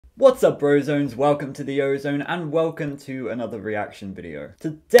What's up, Brozones? Welcome to the Ozone and welcome to another reaction video.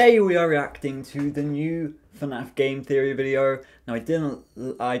 Today we are reacting to the new FNAF game theory video. Now I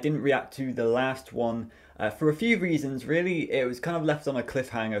didn't react to the last one for a few reasons. Really, it was kind of left on a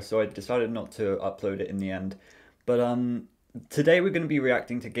cliffhanger, so I decided not to upload it in the end. But today we're going to be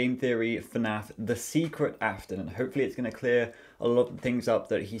reacting to game theory FNAF The Secret Afton, and hopefully it's going to clear a lot of things up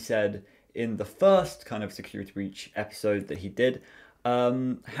that he said in the first kind of security breach episode that he did.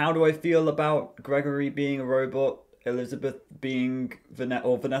 How do I feel about Gregory being a robot, Elizabeth being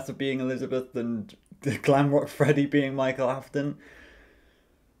Vanessa being Elizabeth, and Glamrock Freddy being Michael Afton?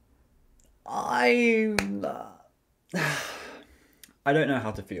 I don't know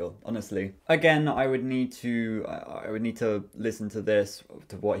how to feel, honestly. Again, I would need to listen to this,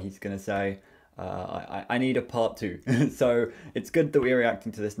 to what he's gonna say. I need a part 2, so it's good that we're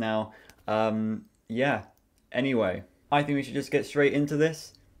reacting to this now. Yeah. Anyway, I think we should just get straight into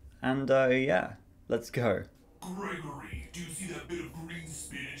this, and yeah, let's go. Gregory, do you see that bit of green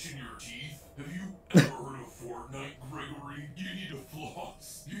spinach in your teeth? Have you ever heard of Fortnite, Gregory? You need to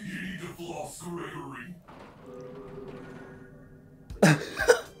floss. You need to floss, Gregory.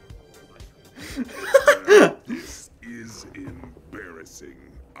 This is embarrassing.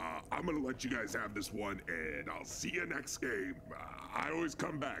 I'm gonna let you guys have this one, and I'll see you next game. I always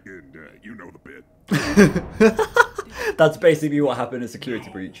come back, and you know the bit. That's basically what happened in Security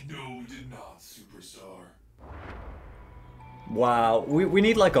Breach. No, we did not, superstar. Wow, we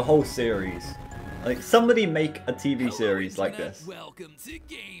need like a whole series. Like, somebody make a TV series like this. Welcome to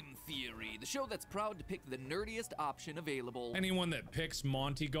Game Theory, the show that's proud to pick the nerdiest option available. Anyone that picks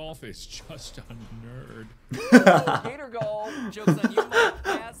Monty Golf is just a nerd. Hater golf. Joke's on you, my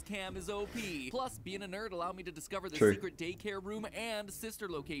ass cam is OP. Plus, being a nerd allowed me to discover the secret daycare room and sister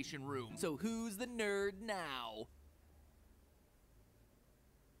location room. So who's the nerd now?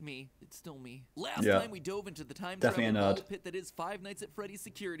 Me. It's still me. Last time we dove into the time travel ball pit that is Five Nights at Freddy's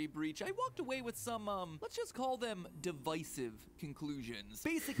Security Breach, I walked away with some, let's just call them divisive conclusions.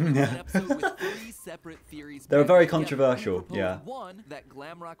 Basically, it was an episode with 3 separate theories. They were very controversial, yeah. One, that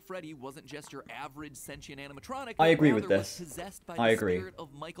Glamrock Freddy wasn't just your average sentient animatronic. I agree with this. Possessed by I the agree. spirit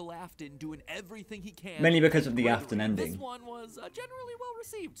of Michael Afton doing everything he can. Mainly because of the Afton ending. This one was generally well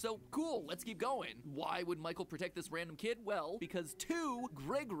received, so cool, let's keep going. Why would Michael protect this random kid? Well, because 2,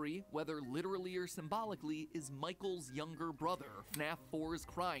 Gregory, whether literally or symbolically, is Michael's younger brother, FNAF 4's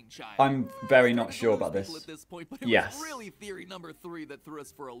crying child. I'm very not sure about this. At this point, but it was really theory number 3 that threw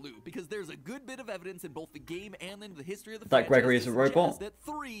us for a loop, because there's a good bit of evidence in both the game and in the history of the franchise that Gregory is a robot. That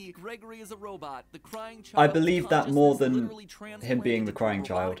 3, Gregory is a robot. The crying child. I believe that more than him being the crying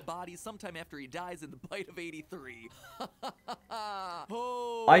child. Body sometime after he dies in the bite of 83.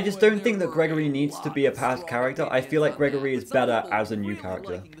 I just don't think that Gregory needs to be a past character. I feel like Gregory is better as a new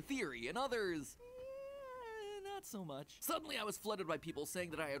character. The theory, and others, not so much. Suddenly I was flooded by people saying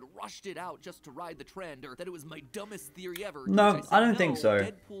that I had rushed it out just to ride the trend, or that it was my dumbest theory ever. No, I don't think so.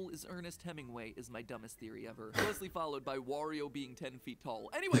 Deadpool is Ernest Hemingway is my dumbest theory ever. Closely followed by Wario being 10 feet tall.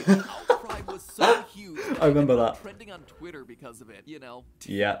 Anyway, the outcry was so huge that I remember that. Trending on Twitter because of it, you know.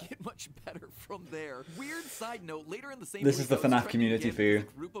 Yeah. Get much better from there. Weird side note, later in the same This week, is the FNAF community for you.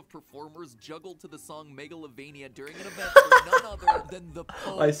 A group of performers juggled to the song Megalovania during an event for none other than the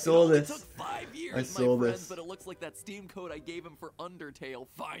Pope. I saw this. It took 5 years, I saw my friends, this. but it looks like that Steam code I gave him for Undertale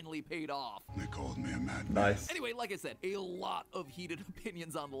finally paid off. They called me a madman. Nice. Anyway, like I said, a lot of heated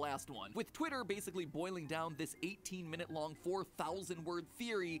opinions on the last one, with Twitter basically boiling down this 18-minute long 4,000-word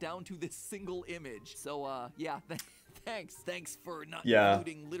theory down to this single image. So, yeah, thanks for not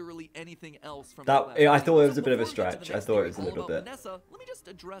including literally anything else from that. I thought it was a bit of a stretch. I thought it was a little bit. Vanessa, let me just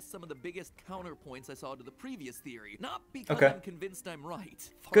address some of the biggest counterpoints I saw to the previous theory. Not because I'm convinced I'm right.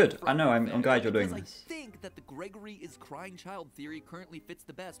 Good. I know. I'm glad you're doing this. I think that the Gregory is crying child theory currently fits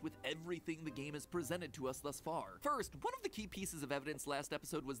the best with everything the game has presented to us thus far. First, one of the key pieces of evidence last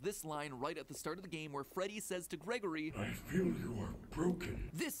episode was this line right at the start of the game where Freddy says to Gregory, I feel you are broken.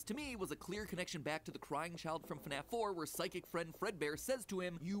 This, to me, was a clear connection back to the crying child from FNAF 4 where psychic friend Fredbear says to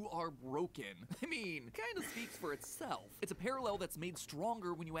him, you are broken. I mean, kinda speaks for itself. It's a parallel that's made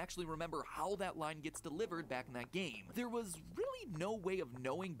stronger when you actually remember how that line gets delivered back in that game. There was really no way of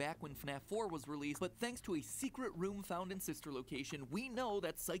knowing back when FNAF 4 was released, but thanks to a secret room found in sister location, we know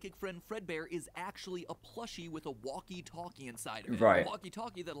that psychic friend Fredbear is actually a plushie with a walkie-talkie inside of it. Right. A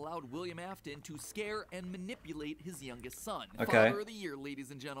walkie-talkie that allowed William Afton to scare and manipulate his youngest son. Okay. Father of the year,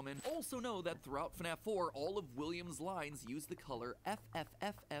 ladies and gentlemen. Also know that throughout FNAF 4, all of William's lines use the color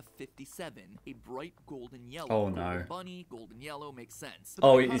FFFF57, a bright golden yellow. Oh, no. Golden bunny, golden yellow makes sense.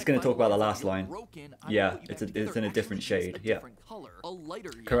 Oh, he's going to talk about the last line. Broken, Yeah, it's in a different shade. Yeah. Color, a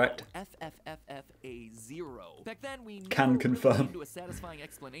lighter Correct. yellow, FFFFA0. Back then, we Can never confirm. really came to a satisfying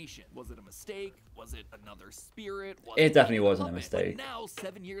explanation. Was it a mistake? Was it another spirit? Was It definitely a wasn't a puppet? mistake. But now,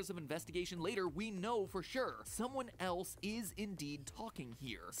 7 years of investigation later, we know for sure someone else is indeed talking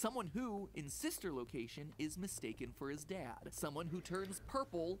here. Someone who, in sister location, is mistaken for his dad. Someone who turns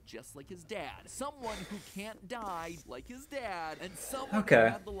purple just like his dad. Someone who can't die like his dad. And someone who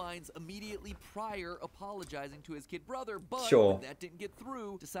had the lines immediately prior apologizing to his kid brother, but Sure. when that didn't get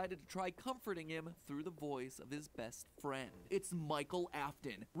through, decided to try comforting him through the voice of his best friend. It's Michael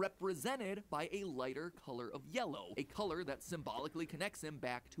Afton, represented by a lighter color of yellow, a color that symbolically connects him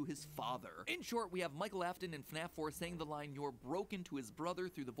back to his father. In short, we have Michael Afton in FNAF 4 saying the line, "You're broken," to his brother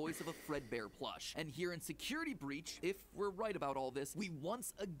through the voice of a Fredbear plush. And here in Security Breach, if we're right about all this, we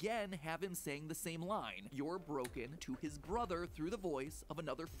once again have him saying the same line, "You're broken," to his brother through the voice of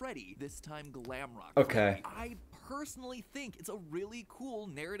another Freddy, this time Glamrock. Okay. I personally think it's a really cool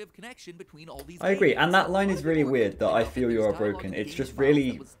narrative connection between all these I agree, games. and that line is really weird, that I Now, feel there's you are dialogue broken. in the It's game just files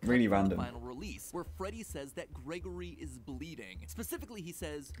really, that was cut really from the random. final release, where Freddy says that Gregory is bleeding. Specifically, he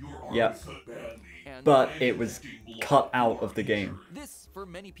says, Your arm Yep. is cut badly. and But it was cut out of the game. this, for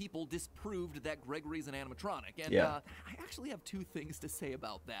many people, disproved that Gregory's an animatronic, and Yeah. I actually have two things to say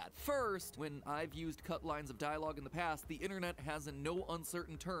about that. First, when I've used cut lines of dialogue in the past, the internet has in no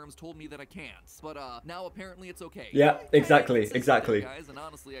uncertain terms told me that I can't, but now apparently it's okay. Yeah, I'm exactly, consistent, exactly. guys, and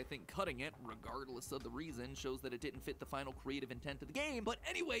honestly, I think cutting it, regardless of the reason, shows that it didn't fit the final creative intent of the game. But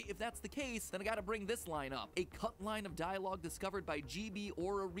anyway, if that's the case, then I gotta bring this line up. A cut line of dialogue discovered by GB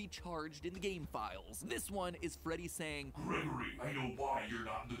Aura Recharged in the game files. This one is Freddy saying, Gregory, I know why you're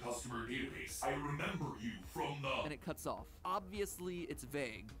not in the customer database. I remember you from the... and it cuts off. Obviously, it's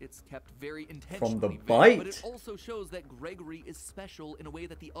vague. It's kept very intentionally From the vague, bite? but it also shows that Gregory is special in a way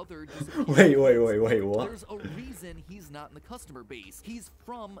that the other Wait, what? There's a reason he's not in the customer base. He's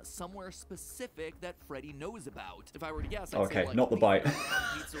from somewhere specific that Freddy knows about. If I were to guess, I'd Okay, say like not the bite.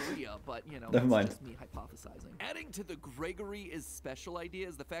 pizzeria, but you know, Never mind. it's just me hypothesizing. Adding to the Gregory is special idea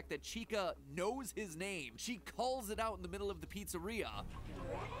is the fact that Chica knows his name. She calls it out in the middle of the pizzeria.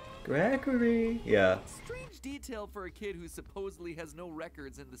 Gregory. Yeah. Strange detail for a kid who supposedly has no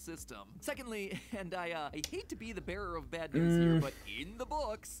records in the system. Secondly, and I hate to be the bearer of bad news here, but in the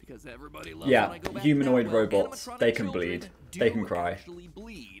books, because everybody loves Yeah, when I go back humanoid to that, well, robots, animatronic they can children bleed. do They can cry. actually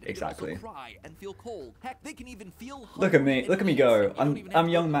bleed. Exactly. They can also cry and feel cold. Heck, they can even feel Look at me, hunger look at me and go. needs, and you don't even have I'm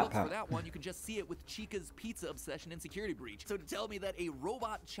to young look Matt at the books Pat. for that one. You can just see it with Chica's pizza obsession in Security Breach. So to tell me that a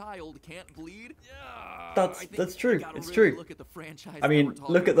robot child can't bleed, yeah, I think That's you true. gotta It's really true. Look at the franchise I that mean, we're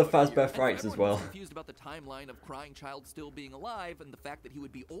talking look at the about here. Fazbear And for Frights as everyone who's well. confused about the timeline of Crying Child still being alive and the fact that he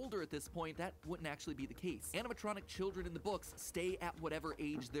would be older at this point, that wouldn't actually be the case. Animatronic children in the books stay at whatever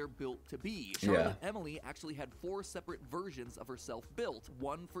age they're built to be. Charlotte Emily actually had 4 separate versions of herself built,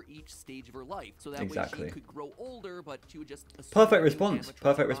 one for each stage of her life. So that way Exactly. she could grow older, but she would just assume Perfect a new response. animatronic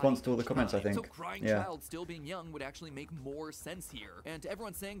Perfect response body to all the each comments, I time. So think. Crying Yeah. Child still being young would actually make more sense here. And to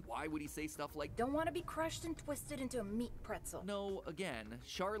everyone saying, why would he say stuff like, Don't want to be crushed and twisted into a meat pretzel. no, again,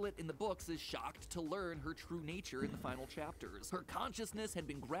 Charlotte in the books is shocked to learn her true nature in the final chapters. Her consciousness had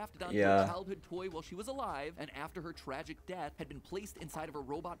been grafted onto Yeah. a childhood toy while she was alive, and after her tragic death, had been placed inside of a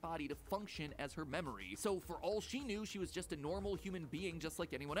robot body to function as her memory. So for all she knew, she was just a normal human being just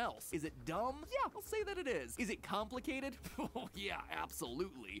like anyone else. Is it dumb? Yeah, I'll say that it is. Is it complicated? Oh, yeah,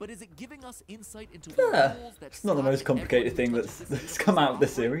 absolutely. But is it giving us insight into the Yeah, rules that it's not the stop most complicated everyone who thing touches that's this come out of the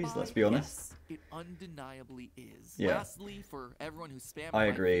universe to series, operate let's by? be honest. Yes, it undeniably is. Yeah. Lastly, for everyone who spammed I my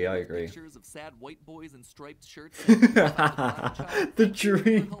agree, feed I with agree. pictures of sad white boys in striped shirts, The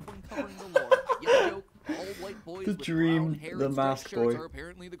dream. for helping covering the lore. Yeah, joke. All white boys The with dream, brown hair the and striped mask shirts boy. are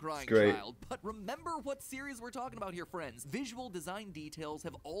apparently the Crying great. Child. But remember what series we're talking about here, friends. Visual design details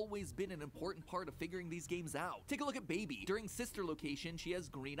have always been an important part of figuring these games out. Take a look at Baby. During Sister Location, she has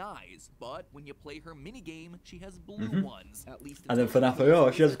green eyes, but when you play her minigame, she has blue ones. At least And then until FNAF, released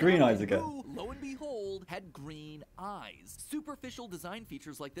oh, she has FNAF green eyes who, again. lo and behold, had green eyes. Superficial design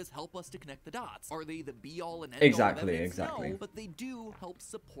features like this help us to connect the dots. Are they the be-all and end-all Exactly, of evidence? exactly. No, but they do help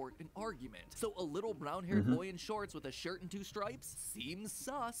support an argument. So a little brown-haired boy in shorts with a shirt and 2 stripes seems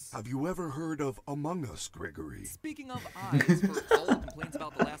sus. Have you ever heard of Among Us, Gregory? Speaking of eyes, for all the complaints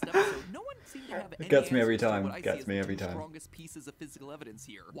about the last episode, no one seemed to have any Gets me every answers to time. what I see Gets as me the every two time. strongest pieces of physical evidence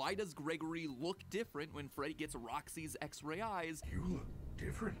here. Why does Gregory look different when Freddy gets Roxy's X-ray eyes? You look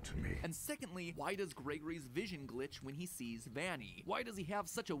different to me. And secondly, why does Gregory's vision glitch when he sees Vanny? Why does he have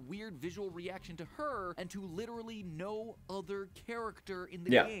such a weird visual reaction to her and to literally no other character in the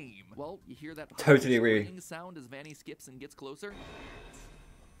game? Well, you hear that Totally agree. ringing sound as Vanny skips and gets closer?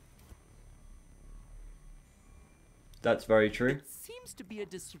 That's very true. It seems to be a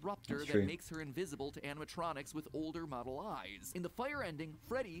disruptor That's that true. makes her invisible to animatronics with older model eyes. In the fire ending,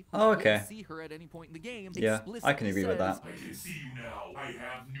 Freddy, who Oh, okay. won't see her at any point in the game, Yeah, I can explicitly agree with says, that. I can see you now. I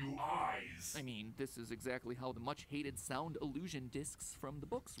have new eyes. I mean, this is exactly how the much-hated sound illusion discs from the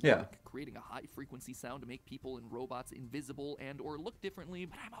books work, Yeah. creating a high-frequency sound to make people and robots invisible and or look differently,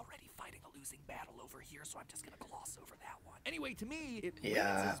 but I'm already fighting a losing battle over here, so I'm just gonna gloss over that one. Anyway, to me, it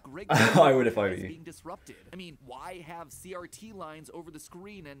Yeah. reads as Greg I would if I were is you. being disrupted. I mean, why have CRT lines over the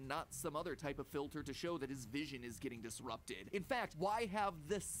screen and not some other type of filter to show that his vision is getting disrupted? In fact, why have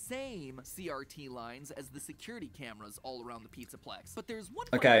the same CRT lines as the security cameras all around the Pizzaplex? But there's one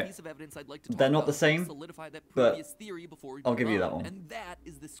final piece of evidence I'd like to talk They're not about the to same, solidify that but previous theory before we I'll move give you that on. one. And that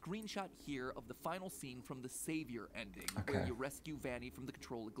is the screenshot here of the final scene from the Savior ending, where Okay. you rescue Vanny from the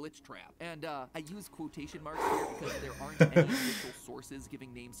controller glitch trap. And I use quotation marks here because there aren't any official sources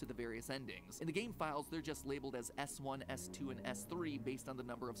giving names to the various endings. In the game files, they're just labeled as S1, S2, and S3 based on the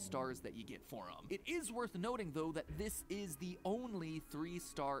number of stars that you get for them. It is worth noting, though, that this is the only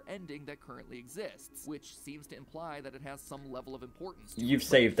 3-star ending that currently exists, which seems to imply that it has some level of importance to You've it. But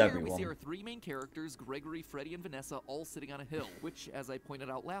saved here everyone. we see our three main characters, Gregory, Freddy, and Vanessa, all sitting on a hill, which, as I pointed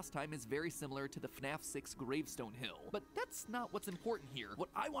out last time, is very similar to the FNAF 6 Gravestone Hill. But that's not what's important here. What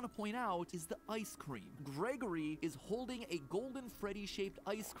I want to point out is the ice cream. Gregory is holding a golden Freddy-shaped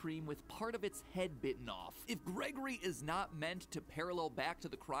ice cream with part of its head bitten off. If Gregory is not meant to parallel back to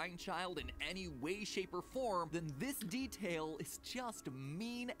the crying child in any way, shape, or form, then this detail is just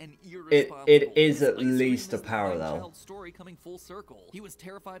mean and irresponsible. It is This at ice cream least a is the crying parallel. child's story coming full circle. He was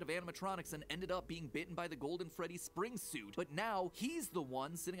terrified of animatronics and ended up being bitten by the Golden Freddy spring suit. But now he's the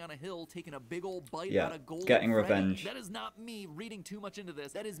one sitting on a hill taking a big old bite Yeah, out of Golden getting Freddy. revenge. That is not me reading too much into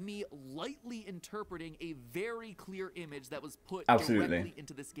this. That is me lightly interpreting a very clear image that was put Absolutely. directly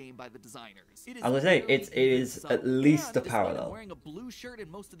into this game by the designers. It is As I say, very it is subtle. at least a And despite him parallel. wearing a blue shirt in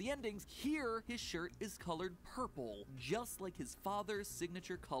most of the endings, here his shirt is colored purple, just like his father's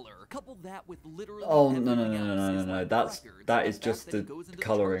signature color. Couple that with literally Oh, no, everything no, no, no, else, no, his no, line of that records, is the just fact that he the goes into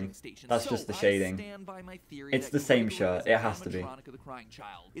coloring. charging station. That's So just the I shading. stand by my theory It's that the same Gregory shirt. is It an has to be. animatronic of the crying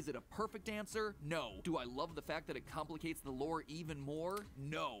child. Is it a perfect answer? No. Do I love the fact that it complicates the lore even more?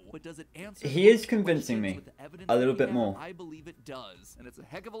 No. But does it answer He most is convincing questions me with the evidence a that little we bit have? more. I believe it does, and it's a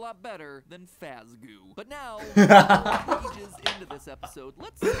heck of a lot better than Fazgoo. But now, 4 pages into this episode,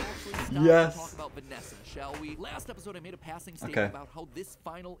 let's actually stop Yes. and talk about Vanessa, shall we? Last episode, I made a passing statement Okay. about how this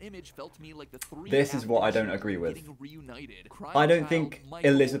final image felt to me like the three This is what I Afton don't agree with. getting reunited. I don't Crying think child, Michael,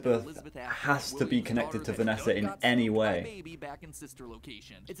 Elizabeth Afton, has to be William's connected daughter to that Vanessa done in got any spooked by way. Baby back in sister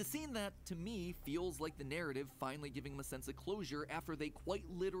location. It's a scene that, to me, feels like the narrative finally giving them a sense of closure after they quite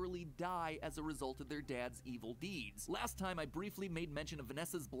literally die as a result of their dad's evil deeds. Last time, I briefly made mention of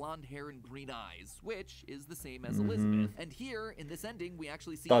Vanessa's blonde hair and green eyes, which is the same as Elizabeth. And here, in this ending, we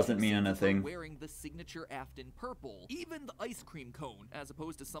actually see Doesn't two mean scenes of her anything. wearing the signature Afton purple. Even the ice cream cone, as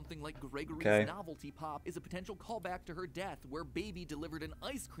opposed to something like Gregory's Okay. novelty pop, is a potential callback to her death, where Baby delivered an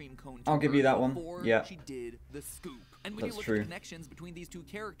ice cream cone to I'll give her you that one. before Yeah. she did the scoop. And when That's you look true. at the connections between these two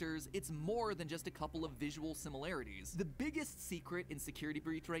characters, it's more than just a couple of visual similarities. The biggest secret in Security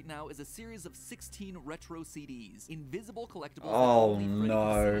Breach right now is a series of 16 retro CDs, invisible collectibles Oh, that only Freddy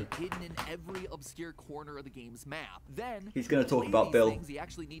no. can see, hidden in every obscure corner of the game's map. Then, He's gonna to talk play about these Bill. things, you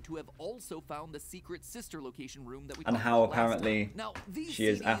actually need to have also found the secret sister location room that we And talked how about last apparently time. Now, these she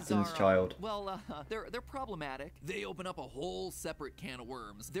is CDs Afton's are, child. Well, they're problematic. They open up a whole separate can of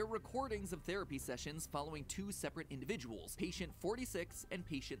worms. They're recordings of therapy sessions following two separate individuals, patient 46 and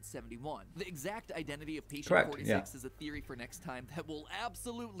patient 71. The exact identity of patient Correct, 46 yeah. is a theory for next time that will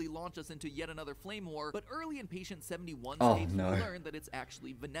absolutely launch us into yet another flame war, but early in patient 71's Oh, tapes, no. we learn that it's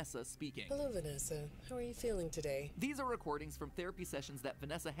actually Vanessa speaking. Hello, Vanessa. How are you feeling today? These are recordings from therapy sessions that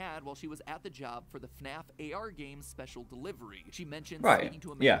Vanessa had while she was at the job for the FNAF AR game's special delivery. She mentions Right, speaking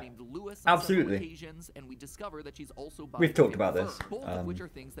to a man yeah. named Lewis on Absolutely. several occasions, and we discover that she's also buying We've talked him about fur, this, both of which are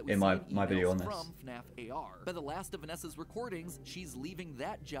things that we in see my in video emails on this. from FNAF AR. By the last of Vanessa's recordings, she's leaving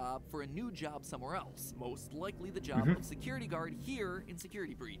that job for a new job somewhere else, most likely the job of security guard here in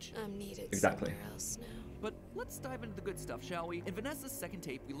Security Breach. age. I'm needed Exactly. somewhere else now. But let's dive into the good stuff, shall we? In Vanessa's second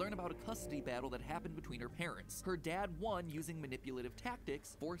tape, we learn about a custody battle that happened between her parents. Her dad won using manipulative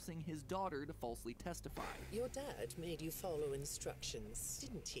tactics, forcing his daughter to falsely testify. Your dad made you follow instructions,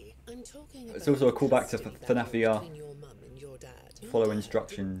 didn't he? I'm talking about It's also a the callback to custody FNAF battle VR. between your mum and your dad. Your Follow dad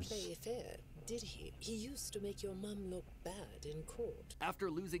instructions. Didn't play fair, did he? He used to make your mum look bad in court.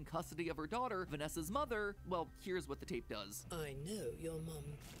 After losing custody of her daughter, Vanessa's mother, well, here's what the tape does. I know your mum.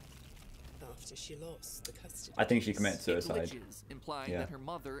 After she lost the custody. I think she committed It suicide. glitches, implying Yeah. that her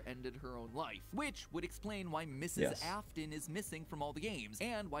mother ended her own life, which would explain why Mrs. Yes. Afton is missing from all the games,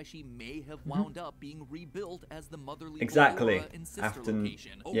 and why she may have wound up being rebuilt as the motherly Exactly. Aurora and sister Afton-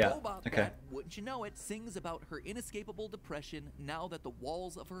 location. A yeah, robot okay. that, wouldn't you know it, sings about her inescapable depression now that the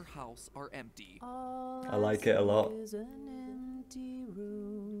walls of her house are empty. I like it a lot.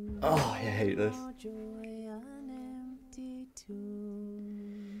 Oh, I hate this.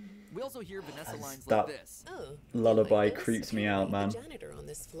 We also hear Vanessa lines that- like this. Oh, Lullaby like this? creeps me out, man. The janitor on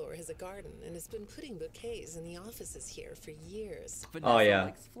this floor has a garden and has been putting bouquets in the offices here for years. Vanessa Oh, yeah.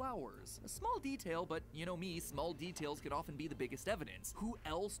 likes flowers. A small detail, but you know me, small details could often be the biggest evidence. Who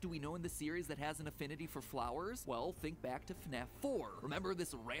else do we know in the series that has an affinity for flowers? Well, think back to FNAF 4. Remember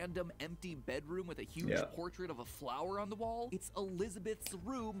this random empty bedroom with a huge Yeah. portrait of a flower on the wall? It's Elizabeth's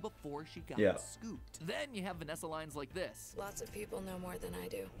room before she got Yeah. scooped. Then you have Vanessa lines like this. Lots of people know more than I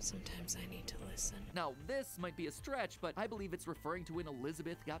do. Sometimes I need to listen. Now, this might be a stretch, but I believe it's referring to when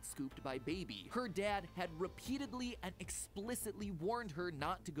Elizabeth got scooped by Baby. Her dad had repeatedly and explicitly warned her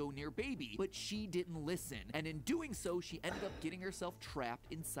not to go near Baby, but she didn't listen. And in doing so, she ended up getting herself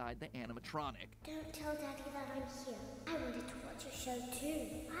trapped inside the animatronic. Don't tell Daddy that I'm here. I wanted to watch your show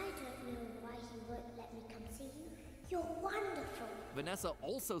too. I don't know why he won't let me come see you. You're wonderful. Vanessa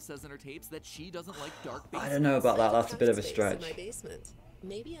also says in her tapes that she doesn't like dark basements. I don't know about that. I have That's a bit of a craft space in stretch. my basement.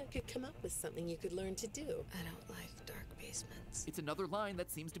 Maybe I could come up with something you could learn to do. I don't like dark basements. It's another line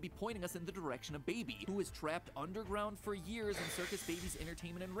that seems to be pointing us in the direction of Baby, who was trapped underground for years in Circus Baby's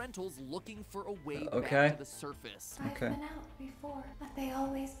entertainment and rentals, looking for a way Okay. back to the surface. I've Okay. been out before, but they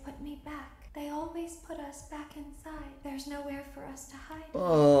always put me back. They always put us back inside. There's nowhere for us to hide. And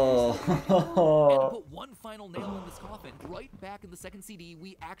to Oh. put one final nail in this coffin, right back in the second CD,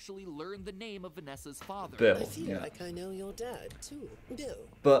 we actually learn the name of Vanessa's father. Bill. I feel Yeah. like I know your dad too. Bill.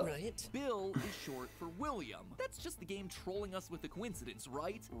 But- right? Bill is short for William. That's just the game trolling us with a coincidence,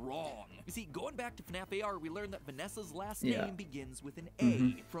 right? Wrong. You see, going back to FNAF AR, we learn that Vanessa's last Yeah. name begins with an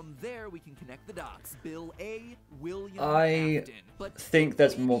A. From there, we can connect the dots. Bill A, William I Afton. But think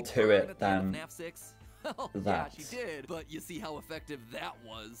there's did more Baby to burn it at the end of than FNAF 6? Oh, yeah, that. she did. But you see how effective that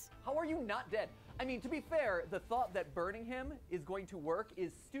was. How are you not dead? I mean, to be fair, the thought that burning him is going to work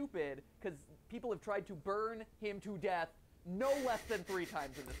is stupid, because people have tried to burn him to death no less than 3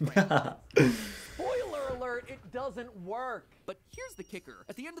 times in this franchise. Spoiler alert, it doesn't work. But here's the kicker.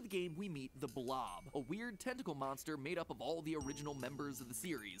 At the end of the game, we meet the Blob, a weird tentacle monster made up of all the original members of the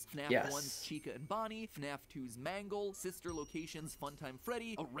series. FNAF Yes. 1's Chica and Bonnie, FNAF 2's Mangle, Sister Location's Funtime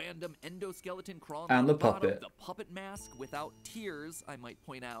Freddy, a random endoskeleton crawling And on the bottom, puppet. the puppet mask without tears, I might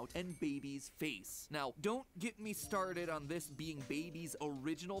point out, and Baby's face. Now, don't get me started on this being Baby's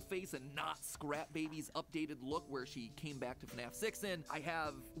original face and not Scrap Baby's updated look where she came back to FNAF 6 in. I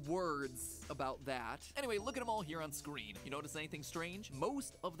have words about that. Anyway, look at them all here on screen. You notice anything strange?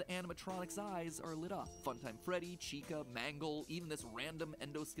 Most of the animatronics' eyes are lit up. Funtime Freddy, Chica, Mangle, even this random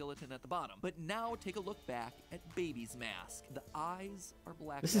endoskeleton at the bottom. But now take a look back at Baby's mask. The eyes are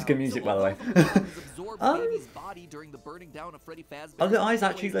blacked This is out. good music, by the way. although Blob has absorbed Baby's body during the burning down of Freddy Fazbear's Are the eyes place,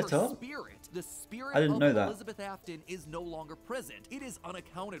 actually lit her up? Spirit, the spirit I didn't of know that. Elizabeth Afton is no longer present. It is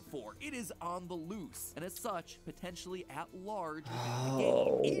unaccounted for. It is on the loose. And as such, potentially at large within the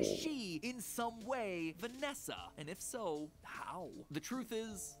Oh. game. Is she, in some way, Vanessa? And if so, how? The truth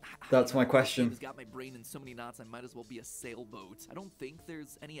is, That's my this question. game has got my brain in so many knots, I might as well be a sailboat. I don't think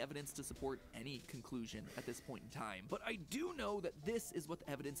there's any evidence to support any conclusion at this point in time. But I do know that this is what the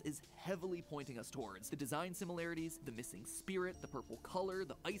evidence is heavily pointing us towards. The design similarities, the missing spirit, the purple color,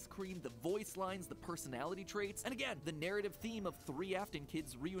 the ice cream, the voice lines, the personality traits, and again, the narrative theme of 3 Afton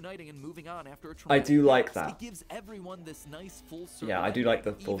kids reuniting and moving on after a traumatic do like past. that. It gives everyone this nice full circle. Yeah, I do like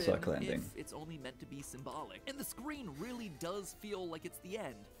the full even circle ending. if it's only meant to be symbolic. And the screen really does feel like it's the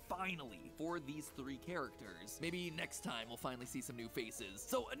end. finally, for these three characters. Maybe next time we'll finally see some new faces.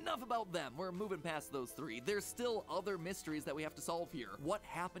 So enough about them, we're moving past those three. There's still other mysteries that we have to solve here. What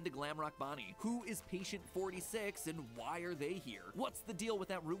happened to Glamrock Bonnie? Who is Patient 46 and why are they here? What's the deal with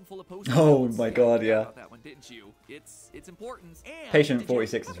that room full of posters? Oh my god, yeah. About that one, didn't you? It's important. And Patient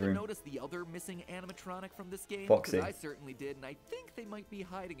 46's room. Notice the other missing animatronic from this game? Foxy. I certainly did, and I think they might be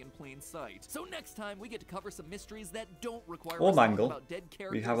hiding in plain sight. So next time we get to cover some mysteries that don't require or us talking mangle. about dead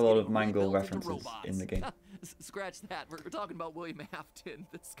characters. We have a lot of getting mangle rebuilt into references robots. in the game. Scratch that. We're talking about William Afton.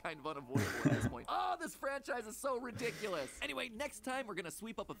 That's kind of unavoidable at this point. Oh, this franchise is so ridiculous. Anyway, next time we're going to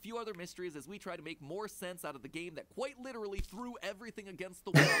sweep up a few other mysteries as we try to make more sense out of the game that quite literally threw everything against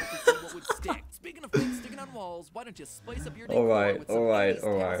the wall to see what would stick. Speaking of things sticking on walls, why don't you spice up your decor with some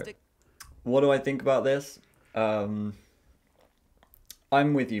Alright. What do I think about this? I'm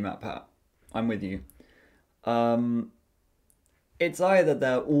with you, Matt Pat. I'm with you. It's either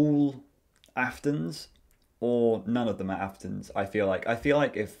they're all Aftons or none of them are Aftons. I feel like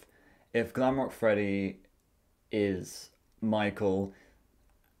if Glamrock Freddy is Michael,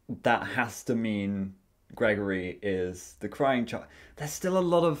 that has to mean Gregory is the crying child. There's still a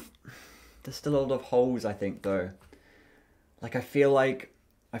lot of holes, I think, though. Like I feel like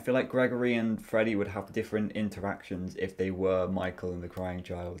Gregory and Freddy would have different interactions if they were Michael and the crying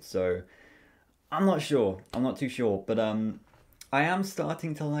child. So I'm not sure. I'm not too sure, but I am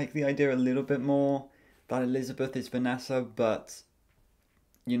starting to like the idea a little bit more that Elizabeth is Vanessa, but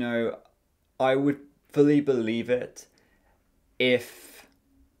you know, I would fully believe it if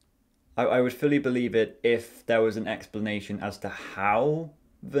I would fully believe it if there was an explanation as to how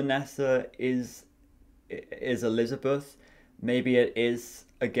Vanessa is Elizabeth. Maybe it is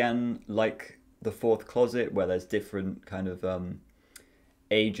again like the fourth closet where there's different kind of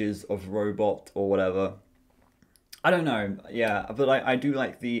ages of robot or whatever. I don't know, yeah, but I do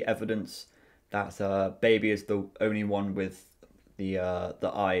like the evidence that Baby is the only one with the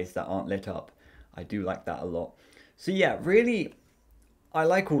eyes that aren't lit up. I do like that a lot. So yeah, really, I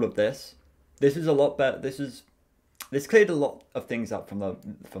like all of this. This is a lot better. This cleared a lot of things up from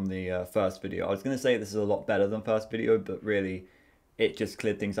the first video. I was gonna say this is a lot better than first video, but really, it just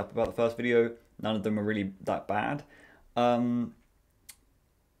cleared things up about the first video. None of them are really that bad.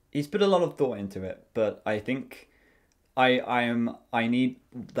 He's put a lot of thought into it, but I think I need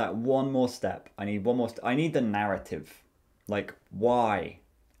that one more step. I need the narrative. Like, why?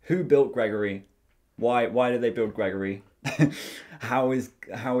 Who built Gregory? Why did they build Gregory? How is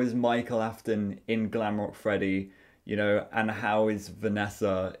Michael Afton in Glamrock Freddy? You know, and how is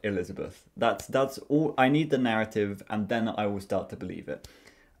Vanessa Elizabeth? That's all. I need the narrative, and then I will start to believe it.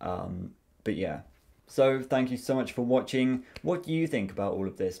 But yeah. So thank you so much for watching. What do you think about all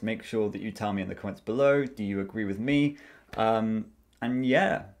of this? Make sure that you tell me in the comments below. Do you agree with me? And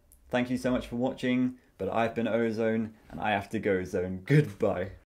yeah, thank you so much for watching. But I've been Ozone, and I have to go, Zone. Goodbye.